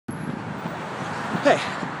Hey,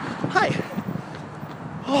 hi.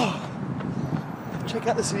 Oh, check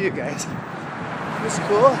out this view, guys. This is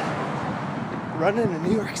cool. Running in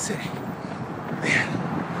New York City. Man,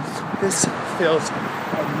 this feels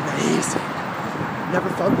amazing.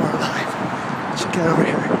 Never felt more alive. Check it out over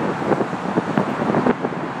here.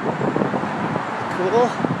 Cool.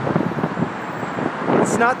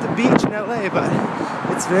 It's not the beach in LA, but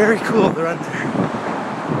it's very cool to run there.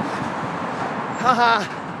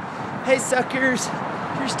 Haha. Hey suckers,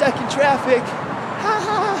 you're stuck in traffic.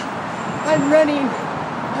 Haha. I'm running.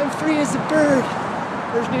 I'm free as a bird.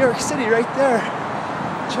 There's New York City right there.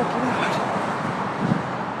 Check it out.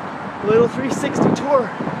 A little 360 tour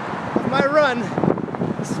of my run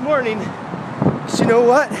this morning. But you know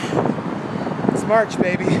what? It's March,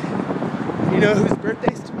 baby. You know whose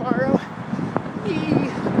birthday's tomorrow? Me.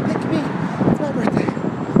 Pick me. It's my birthday.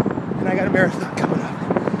 And I got a marathon coming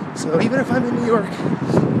up. So even if I'm in New York,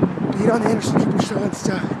 being on the Anderson Cooper show and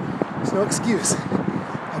stuff, there's no excuse.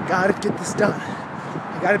 I gotta get this done.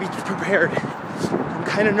 I gotta be prepared. I'm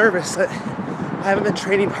kind of nervous that I haven't been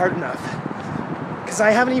training hard enough. Because I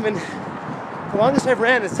haven't even, the longest I've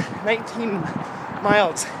ran is 19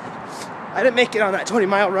 miles. I didn't make it on that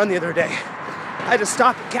 20-mile run the other day. I had to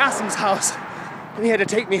stop at Cassim's house and he had to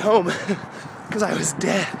take me home because I was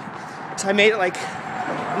dead. So I made it like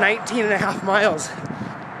 19 and a half miles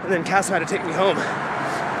and then Cassim had to take me home.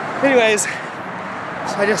 Anyways, so I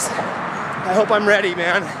hope I'm ready,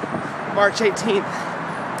 man. March 18th.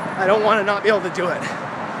 I don't want to not be able to do it.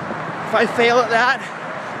 If I fail at that,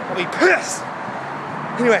 I'll be pissed.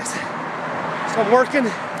 Anyways, so I'm working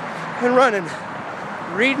and running.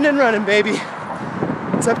 Reading and running, baby.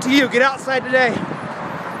 It's up to you. Get outside today.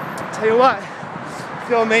 Tell you what, I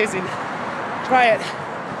feel amazing. Try it.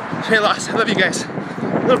 Shayloss, I love you guys.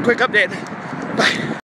 A little quick update. Bye.